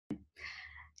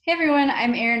Hey everyone,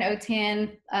 I'm Erin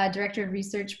Autin, Director of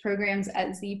Research Programs at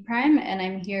Zpryme, and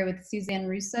I'm here with Suzanne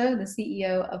Russo, the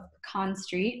CEO of Pecan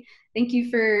Street. Thank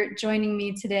you for joining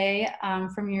me today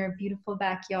from your beautiful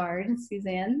backyard,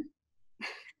 Suzanne.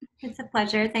 It's a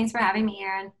pleasure. Thanks for having me,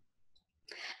 Erin.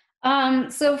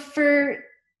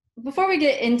 Before we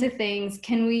get into things,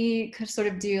 can we sort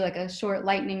of do like a short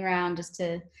lightning round just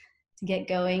to get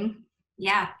going?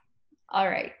 Yeah, All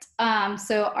right.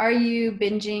 So are you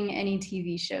binging any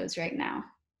TV shows right now?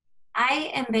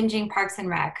 I am binging Parks and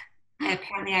Rec.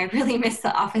 Apparently, I really miss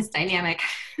the office dynamic.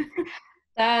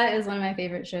 That is one of my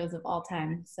favorite shows of all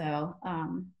time.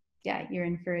 Yeah, you're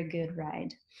in for a good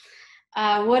ride.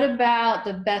 What about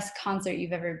the best concert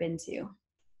you've ever been to?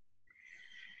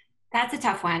 That's a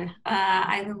tough one.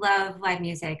 I love live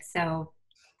music, so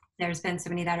there's been so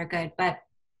many that are good. But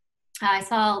I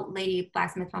saw Lady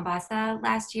Blacksmith Mombasa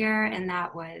last year, and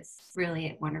that was really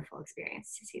a wonderful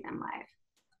experience to see them live.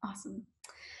 Awesome.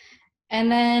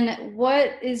 And then,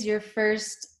 what is your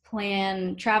first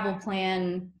travel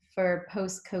plan for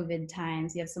post-COVID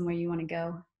times? You have somewhere you want to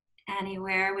go?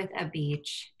 Anywhere with a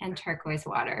beach and turquoise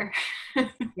water.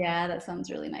 Yeah, that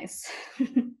sounds really nice.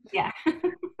 Yeah.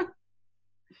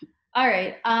 All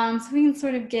right, so we can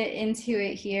sort of get into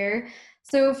it here.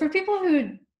 So for people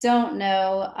who don't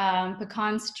know,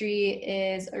 Pecan Street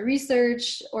is a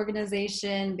research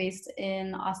organization based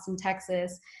in Austin,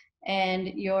 Texas, and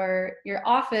your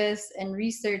office and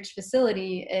research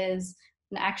facility is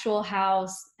an actual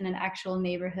house in an actual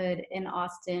neighborhood in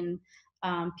Austin.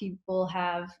 People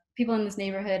in this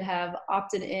neighborhood have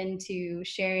opted into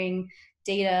sharing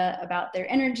data about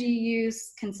their energy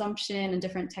use, consumption, and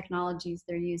different technologies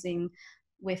they're using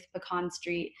with Pecan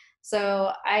Street.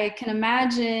 So I can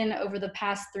imagine over the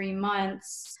past 3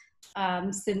 months,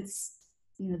 since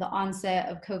the onset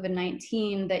of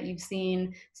COVID-19, that you've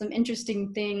seen some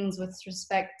interesting things with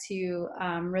respect to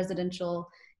residential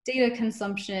data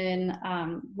consumption.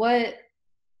 What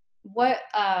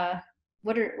are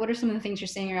some of the things you're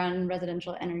seeing around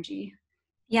residential energy?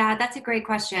 Yeah, that's a great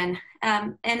question.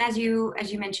 And as you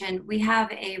mentioned, we have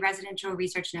a residential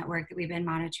research network that we've been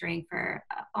monitoring for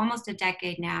almost a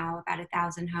decade now, about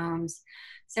 1,000 homes.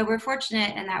 So we're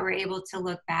fortunate in that we're able to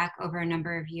look back over a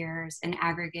number of years and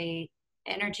aggregate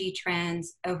energy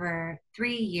trends over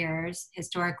 3 years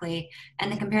historically,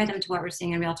 and then compare them to what we're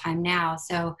seeing in real time now.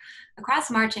 So across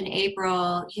March and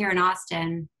April here in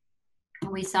Austin,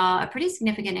 we saw a pretty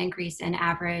significant increase in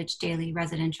average daily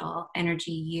residential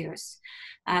energy use.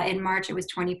 In March, it was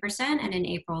 20%, and in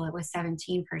April, it was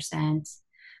 17%,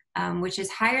 which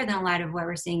is higher than a lot of what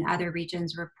we're seeing other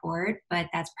regions report, but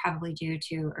that's probably due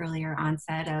to earlier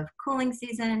onset of cooling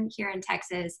season here in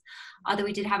Texas, although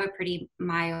we did have a pretty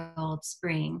mild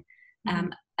spring.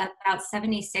 About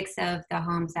 76 of the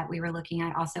homes that we were looking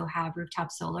at also have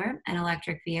rooftop solar and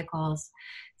electric vehicles.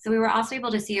 So we were also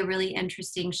able to see a really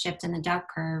interesting shift in the duck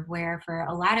curve where for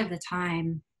a lot of the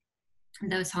time,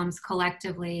 those homes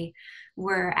collectively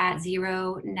were at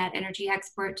zero net energy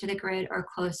export to the grid or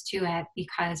close to it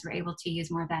because we're able to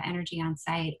use more of that energy on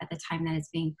site at the time that it's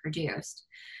being produced.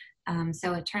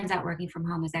 So it turns out working from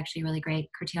home is actually a really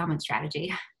great curtailment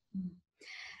strategy.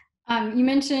 You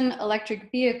mentioned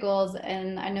electric vehicles,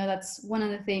 and I know that's one of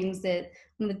the things that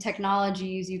one of the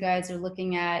technologies you guys are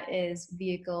looking at is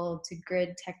vehicle to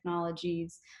grid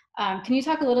technologies. Can you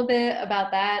talk a little bit about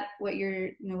that? What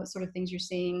sort of things you're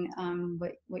seeing,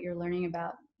 what you're learning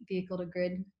about vehicle to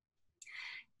grid?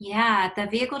 Yeah, the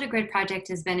vehicle to grid project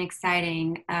has been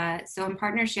exciting. So in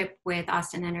partnership with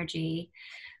Austin Energy,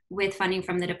 with funding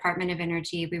from the Department of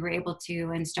Energy, we were able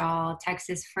to install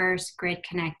Texas' first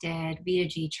grid-connected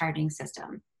V2G charging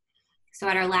system. So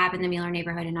at our lab in the Mueller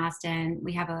neighborhood in Austin,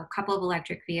 we have a couple of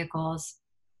electric vehicles.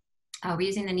 We're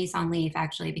using the Nissan Leaf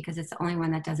actually because it's the only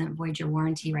one that doesn't void your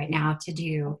warranty right now to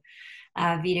do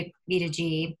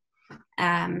V2G.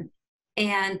 And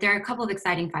there are a couple of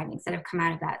exciting findings that have come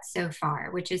out of that so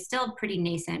far, which is still a pretty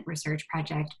nascent research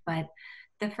project. But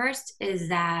the first is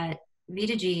that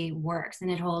V2G works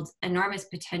and it holds enormous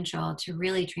potential to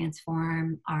really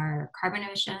transform our carbon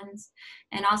emissions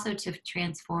and also to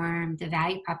transform the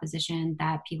value proposition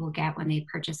that people get when they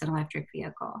purchase an electric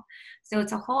vehicle. So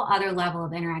it's a whole other level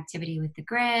of interactivity with the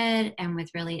grid and with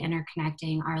really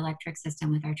interconnecting our electric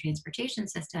system with our transportation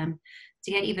system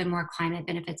to get even more climate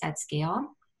benefits at scale.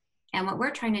 And what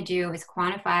we're trying to do is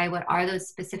quantify what are those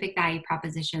specific value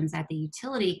propositions that the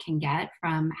utility can get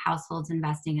from households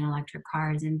investing in electric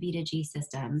cars and V2G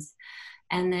systems.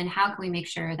 And then how can we make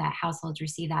sure that households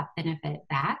receive that benefit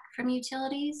back from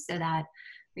utilities so that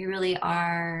we really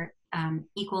are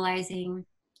equalizing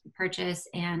purchase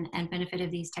and benefit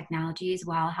of these technologies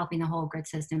while helping the whole grid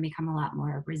system become a lot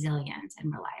more resilient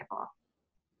and reliable.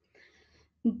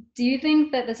 Do you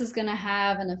think that this is going to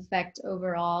have an effect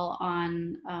overall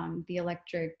on the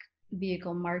electric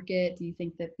vehicle market? Do you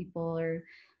think that people are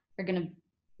going to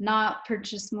not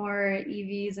purchase more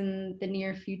EVs in the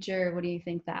near future? What do you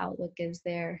think the outlook is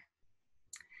there?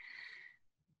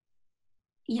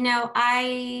 You know,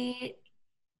 I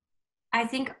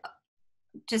think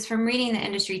just from reading the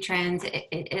industry trends,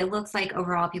 it looks like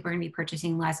overall people are going to be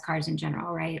purchasing less cars in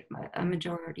general, right? A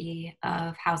majority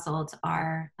of households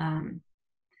are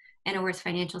in a worse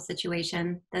financial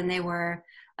situation than they were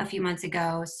a few months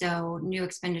ago. So new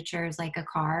expenditures like a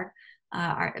car,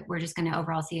 we're just going to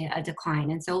overall see a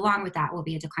decline. And so along with that will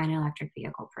be a decline in electric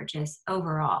vehicle purchase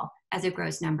overall as a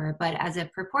gross number. But as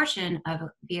a proportion of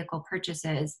vehicle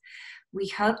purchases, we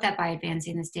hope that by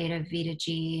advancing the state of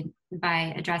V2G,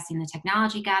 by addressing the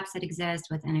technology gaps that exist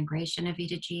with integration of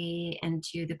V2G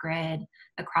into the grid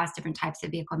across different types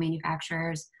of vehicle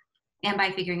manufacturers, and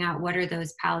by figuring out what are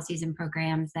those policies and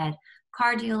programs that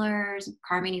car dealers,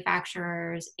 car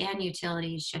manufacturers, and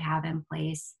utilities should have in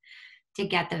place to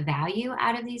get the value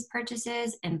out of these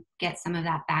purchases and get some of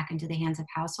that back into the hands of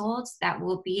households, that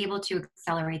will be able to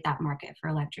accelerate that market for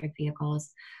electric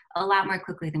vehicles a lot more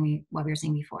quickly than what we were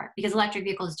seeing before. Because electric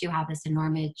vehicles do have this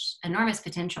enormous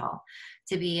potential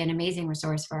to be an amazing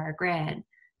resource for our grid.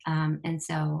 And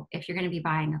so if you're going to be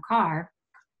buying a car,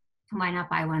 why not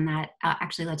buy one that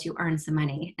actually lets you earn some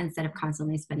money instead of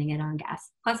constantly spending it on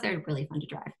gas? Plus, they're really fun to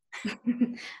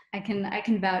drive. I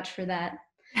can vouch for that.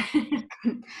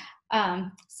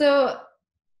 So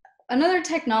another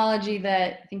technology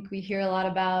that I think we hear a lot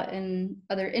about in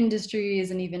other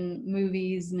industries and even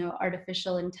movies,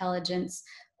 artificial intelligence,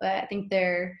 but I think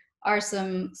there are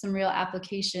some real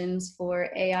applications for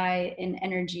AI in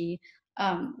energy.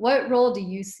 What role do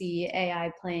you see AI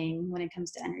playing when it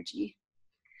comes to energy?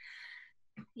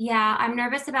 Yeah, I'm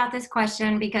nervous about this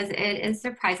question because it is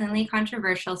surprisingly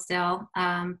controversial still.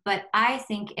 But I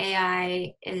think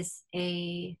AI is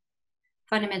a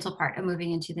fundamental part of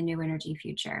moving into the new energy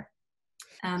future.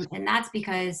 And that's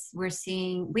because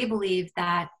we believe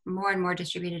that more and more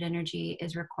distributed energy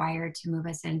is required to move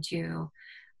us into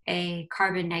a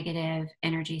carbon negative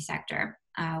energy sector,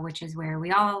 which is where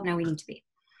we all know we need to be.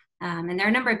 And there are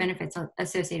a number of benefits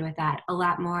associated with that. A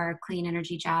lot more clean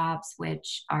energy jobs,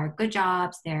 which are good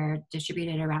jobs. They're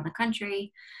distributed around the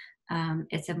country.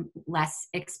 It's a less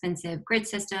expensive grid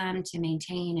system to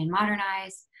maintain and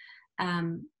modernize.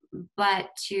 But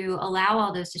to allow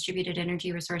all those distributed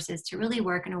energy resources to really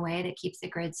work in a way that keeps the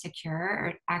grid secure,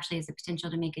 or actually has the potential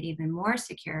to make it even more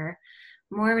secure,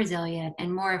 more resilient,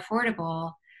 and more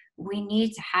affordable, we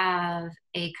need to have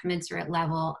a commensurate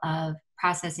level of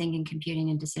processing and computing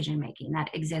and decision making that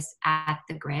exists at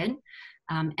the grid,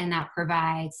 and that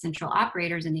provides central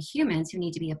operators and the humans who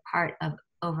need to be a part of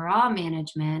overall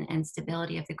management and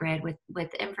stability of the grid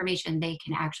with information they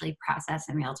can actually process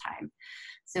in real time.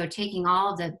 So taking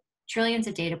all of the trillions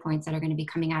of data points that are going to be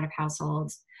coming out of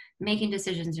households, making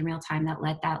decisions in real time that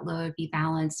let that load be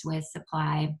balanced with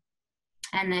supply,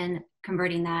 and then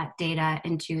converting that data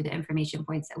into the information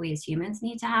points that we as humans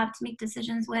need to have to make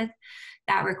decisions with,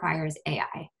 that requires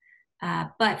AI.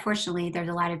 But fortunately, there's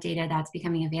a lot of data that's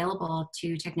becoming available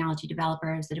to technology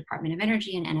developers. The Department of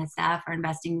Energy and NSF are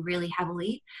investing really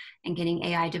heavily in getting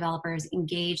AI developers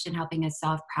engaged in helping us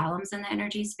solve problems in the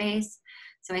energy space.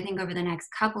 So I think over the next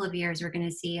couple of years, we're going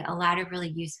to see a lot of really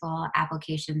useful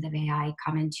applications of AI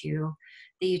come into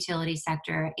the utility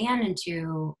sector and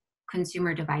into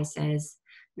consumer devices,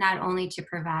 not only to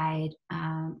provide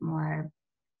more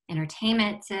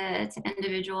entertainment to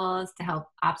individuals to help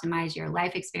optimize your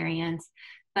life experience,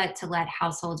 but to let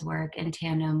households work in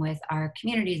tandem with our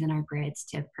communities and our grids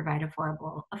to provide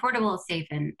affordable, safe,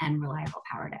 and reliable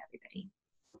power to everybody.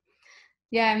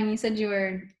 Yeah, I mean, you said you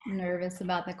were nervous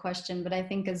about the question, but I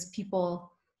think as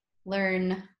people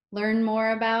learn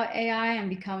more about AI and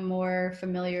become more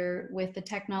familiar with the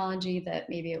technology, that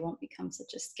maybe it won't become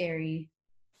such a scary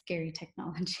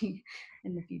technology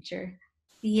in the future.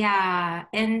 Yeah,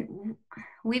 and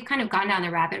we've kind of gone down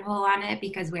the rabbit hole on it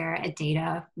because we're a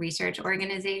data research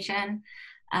organization.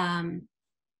 And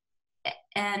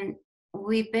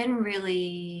we've been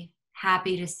really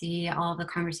happy to see all the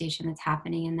conversation that's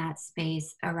happening in that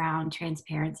space around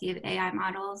transparency of AI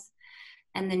models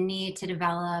and the need to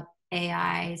develop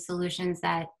AI solutions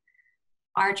that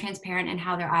are transparent in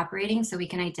how they're operating so we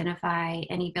can identify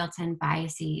any built-in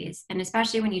biases. And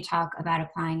especially when you talk about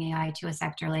applying AI to a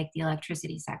sector like the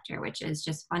electricity sector, which is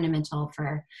just fundamental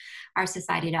for our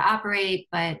society to operate,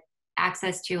 but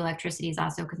access to electricity is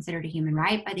also considered a human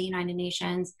right by the United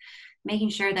Nations, making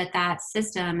sure that that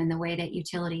system and the way that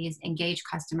utilities engage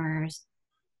customers,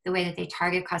 the way that they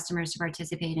target customers to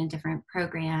participate in different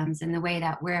programs, and the way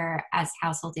that we're as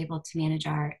households able to manage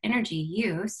our energy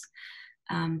use,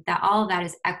 that all of that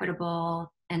is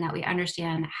equitable and that we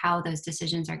understand how those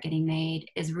decisions are getting made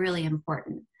is really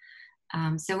important.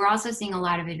 So we're also seeing a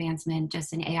lot of advancement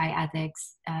just in AI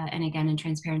ethics and again in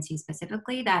transparency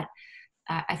specifically that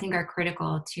I think are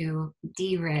critical to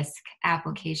de-risk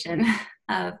application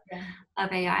of, Yeah.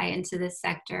 of AI into this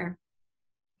sector.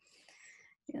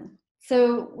 Yeah.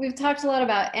 So we've talked a lot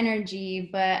about energy,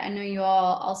 but I know you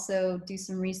all also do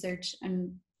some research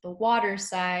on the water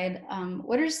side.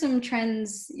 What are some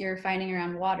trends you're finding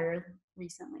around water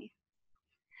recently?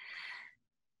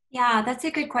 Yeah, that's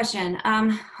a good question.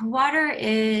 Water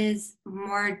is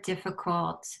more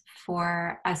difficult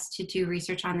for us to do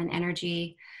research on than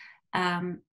energy.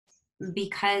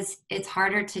 Because it's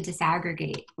harder to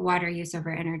disaggregate water use over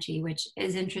energy, which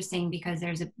is interesting because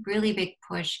there's a really big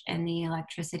push in the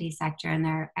electricity sector, and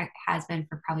there has been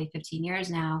for probably 15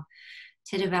 years now,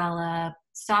 to develop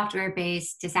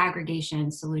software-based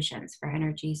disaggregation solutions for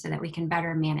energy so that we can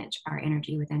better manage our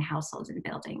energy within households and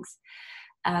buildings.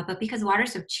 But because water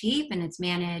is so cheap and it's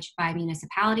managed by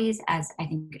municipalities, as I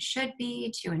think it should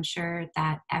be, to ensure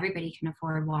that everybody can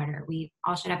afford water, we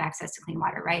all should have access to clean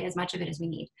water, right? As much of it as we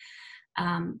need.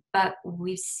 But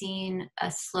we've seen a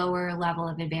slower level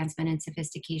of advancement and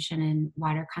sophistication in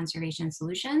water conservation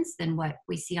solutions than what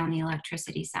we see on the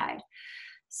electricity side.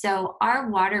 So our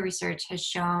water research has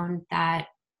shown that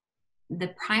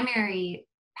the primary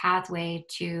pathway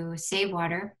to save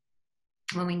water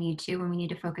when we need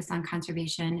to focus on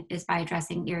conservation, is by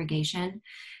addressing irrigation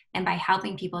and by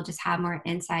helping people just have more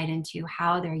insight into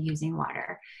how they're using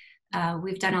water.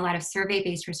 We've done a lot of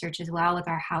survey-based research as well with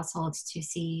our households to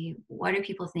see what do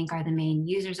people think are the main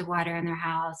users of water in their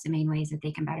house, the main ways that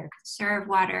they can better conserve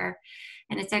water.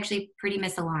 And it's actually pretty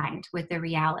misaligned with the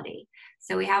reality.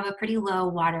 So we have a pretty low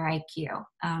water IQ.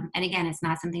 And again, it's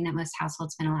not something that most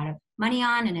households spend a lot of money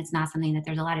on, and it's not something that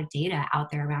there's a lot of data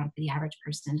out there around for the average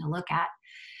person to look at.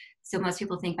 So most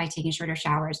people think by taking shorter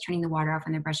showers, turning the water off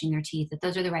when they're brushing their teeth, that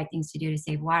those are the right things to do to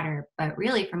save water. But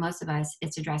really, for most of us,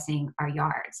 it's addressing our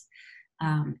yards.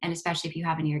 And especially if you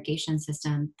have an irrigation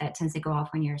system that tends to go off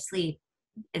when you're asleep,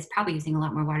 it's probably using a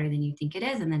lot more water than you think it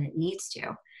is and than it needs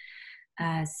to.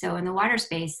 So in the water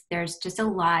space, there's just a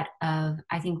lot of,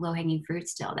 I think, low-hanging fruit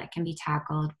still that can be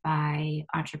tackled by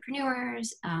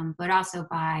entrepreneurs, but also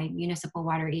by municipal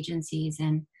water agencies,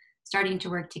 and starting to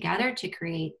work together to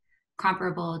create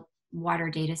comparable water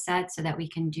data sets so that we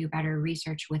can do better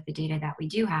research with the data that we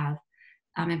do have.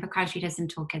 And Pecan Street has some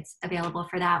toolkits available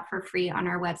for that for free on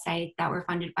our website that were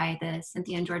funded by the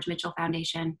Cynthia and George Mitchell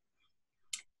Foundation.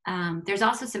 There's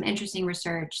also some interesting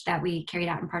research that we carried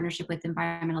out in partnership with the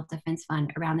Environmental Defense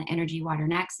Fund around the energy water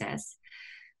nexus,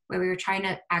 where we were trying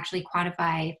to actually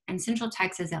quantify, in Central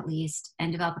Texas at least,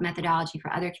 and develop a methodology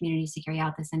for other communities to carry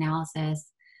out this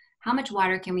analysis. How much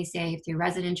water can we save through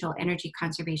residential energy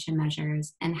conservation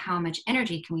measures, and how much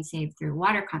energy can we save through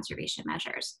water conservation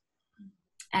measures?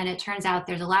 And it turns out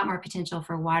there's a lot more potential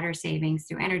for water savings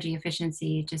through energy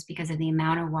efficiency just because of the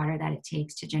amount of water that it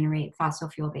takes to generate fossil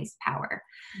fuel-based power.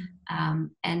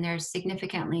 And there's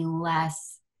significantly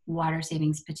less water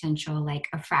savings potential, like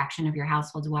a fraction of your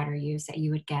household's water use, that you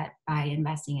would get by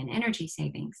investing in energy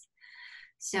savings.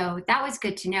 So that was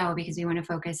good to know, because we want to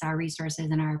focus our resources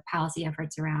and our policy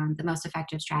efforts around the most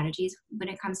effective strategies when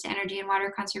it comes to energy and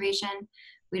water conservation.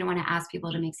 We don't want to ask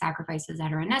people to make sacrifices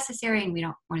that are unnecessary, and we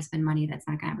don't want to spend money that's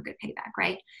not going to have a good payback,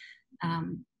 right?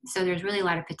 So there's really a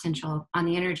lot of potential on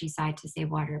the energy side to save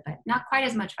water, but not quite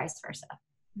as much vice versa.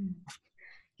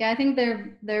 Yeah, I think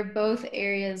they're both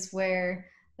areas where,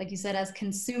 like you said, as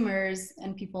consumers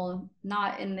and people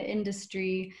not in the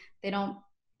industry, they don't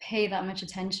pay that much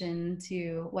attention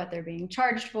to what they're being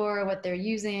charged for, what they're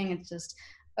using. It's just,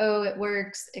 oh, it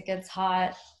works, it gets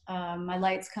hot, my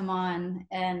lights come on,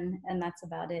 and that's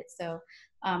about it. So,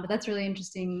 but that's really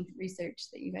interesting research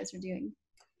that you guys are doing.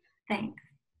 Thanks.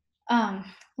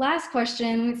 Last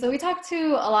question. So we talked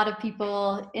to a lot of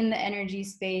people in the energy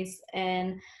space,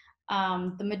 and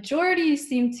the majority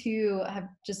seem to have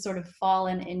just sort of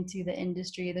fallen into the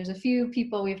industry. There's a few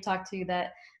people we've talked to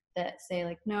that say,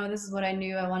 like, no, this is what I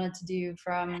knew I wanted to do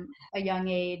from a young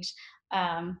age.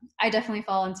 I definitely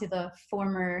fall into the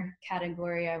former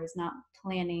category. I was not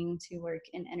planning to work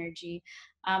in energy,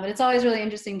 but it's always really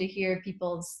interesting to hear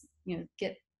people's,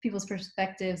 get people's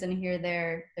perspectives and hear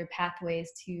their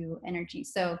pathways to energy.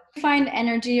 So, did you find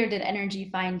energy, or did energy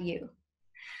find you?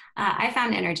 I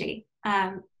found energy.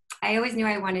 I always knew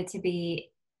I wanted to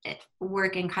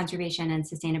work in conservation and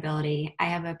sustainability. I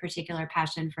have a particular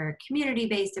passion for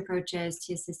community-based approaches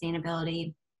to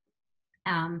sustainability,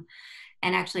 um,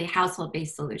 and actually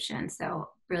household-based solutions. So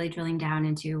really drilling down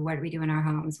into what we do in our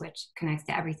homes, which connects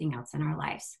to everything else in our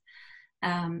lives.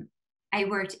 Um, I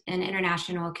worked in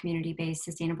international community-based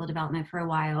sustainable development for a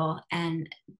while, and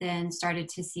then started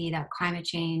to see that climate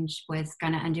change was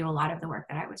going to undo a lot of the work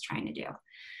that I was trying to do.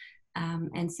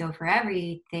 And so for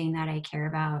everything that I care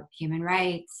about, human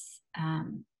rights,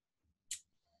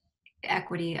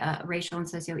 equity, racial and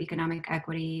socioeconomic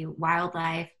equity,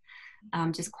 wildlife,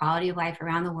 just quality of life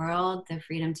around the world, the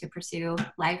freedom to pursue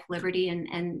life, liberty,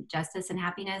 and justice and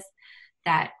happiness,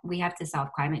 that we have to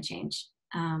solve climate change.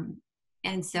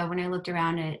 And so when I looked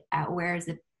around at where is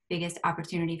the biggest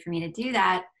opportunity for me to do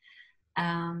that,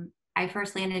 I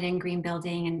first landed in green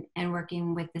building and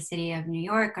working with the city of New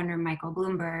York under Michael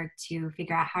Bloomberg to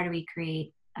figure out how do we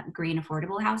create green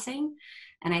affordable housing.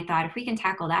 And I thought, if we can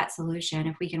tackle that solution,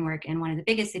 if we can work in one of the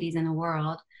biggest cities in the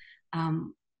world,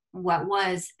 what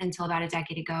was until about a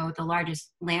decade ago the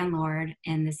largest landlord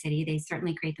in the city, they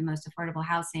certainly create the most affordable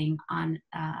housing on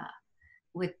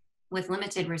with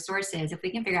limited resources. If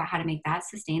we can figure out how to make that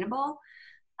sustainable,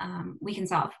 we can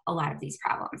solve a lot of these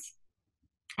problems.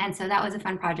 And so that was a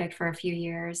fun project for a few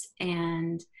years.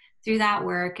 And through that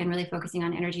work and really focusing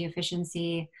on energy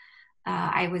efficiency,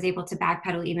 I was able to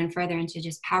backpedal even further into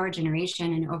just power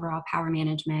generation and overall power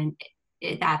management.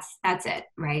 That's it,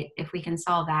 right? If we can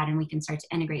solve that and we can start to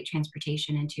integrate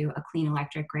transportation into a clean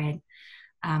electric grid,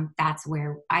 that's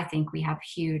where I think we have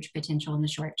huge potential in the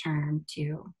short term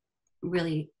to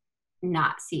really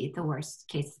not see the worst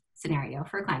case scenario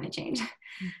for climate change.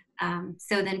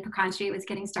 So then Pecan Street was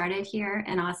getting started here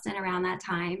in Austin around that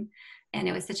time. And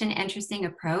it was such an interesting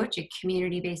approach, a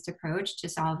community-based approach to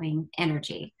solving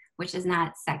energy, which is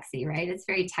not sexy, right? It's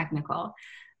very technical.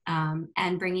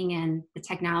 And bringing in the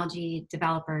technology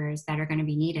developers that are going to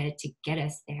be needed to get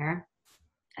us there,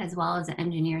 as well as the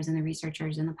engineers and the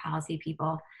researchers and the policy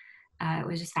people. It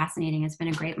was just fascinating. It's been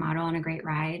a great model and a great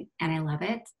ride, and I love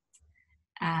it.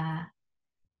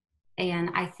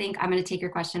 And I think I'm going to take your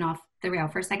question off the rail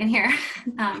for a second here.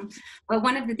 But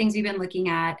one of the things we've been looking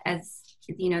at, as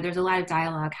you know, there's a lot of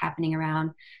dialogue happening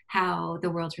around how the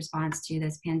world's response to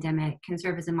this pandemic can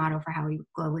serve as a model for how we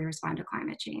globally respond to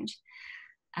climate change.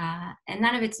 And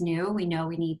none of it's new. We know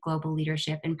we need global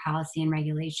leadership in policy and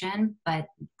regulation, but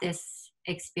this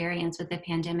experience with the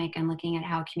pandemic and looking at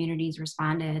how communities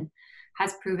responded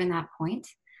has proven that point.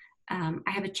 I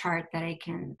have a chart that I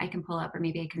can pull up, or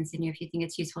maybe I can send you if you think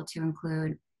it's useful to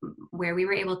include, where we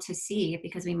were able to see,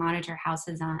 because we monitor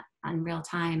houses on real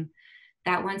time,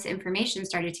 that once information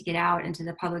started to get out into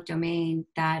the public domain,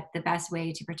 that the best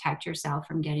way to protect yourself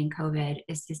from getting COVID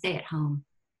is to stay at home.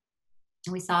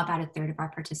 And we saw about a third of our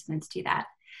participants do that.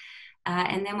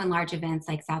 And then when large events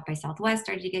like South by Southwest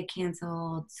started to get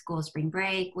canceled, school spring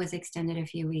break was extended a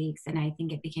few weeks, and I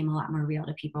think it became a lot more real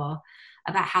to people.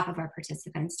 About half of our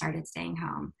participants started staying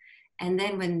home. And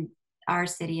then when our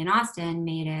city in Austin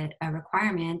made it a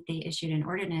requirement, they issued an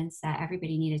ordinance that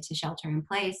everybody needed to shelter in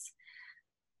place,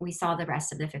 we saw the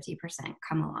rest of the 50%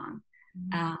 come along.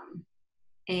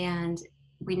 And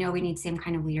we know we need the same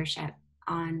kind of leadership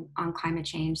on climate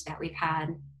change that we've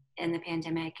had in the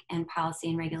pandemic, and policy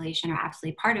and regulation are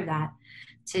absolutely part of that,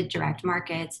 to direct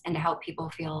markets and to help people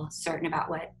feel certain about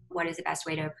what is the best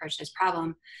way to approach this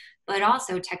problem. But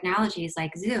also technologies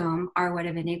like Zoom are what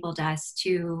have enabled us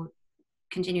to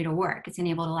continue to work. It's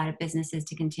enabled a lot of businesses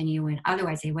to continue when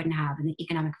otherwise they wouldn't have, and the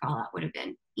economic fallout would have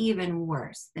been even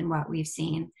worse than what we've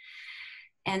seen.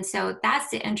 And so that's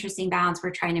the interesting balance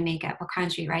we're trying to make at Pecan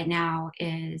Street right now,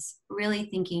 is really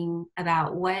thinking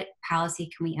about what policy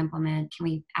can we implement, can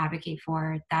we advocate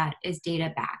for, that is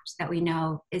data backed, that we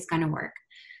know is going to work,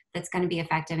 that's going to be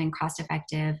effective and cost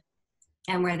effective,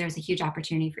 and where there's a huge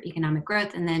opportunity for economic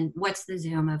growth. And then what's the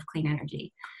Zoom of clean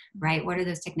energy, right? What are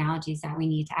those technologies that we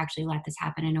need to actually let this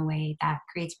happen in a way that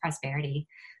creates prosperity,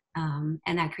 and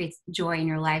that creates joy in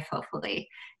your life, hopefully,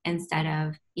 instead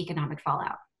of economic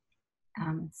fallout.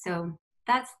 So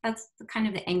that's kind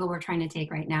of the angle we're trying to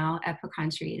take right now at Pecan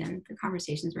Street, and the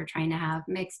conversations we're trying to have,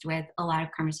 mixed with a lot of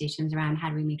conversations around how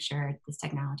do we make sure this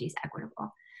technology is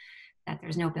equitable, that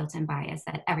there's no built-in bias,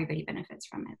 that everybody benefits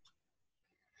from it.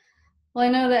 Well, I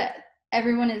know that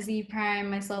everyone at Zpryme,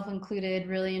 myself included,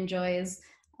 really enjoys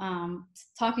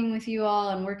talking with you all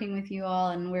and working with you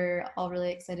all, and we're all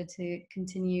really excited to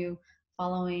continue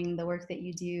following the work that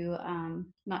you do,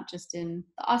 not just in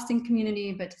the Austin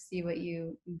community, but to see what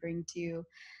you bring to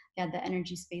the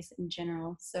energy space in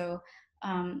general. So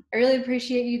I really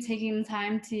appreciate you taking the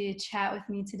time to chat with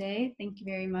me today. Thank you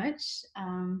very much,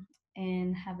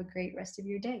 and have a great rest of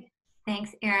your day.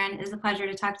 Thanks, Erin. It was a pleasure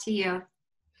to talk to you.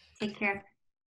 Take care.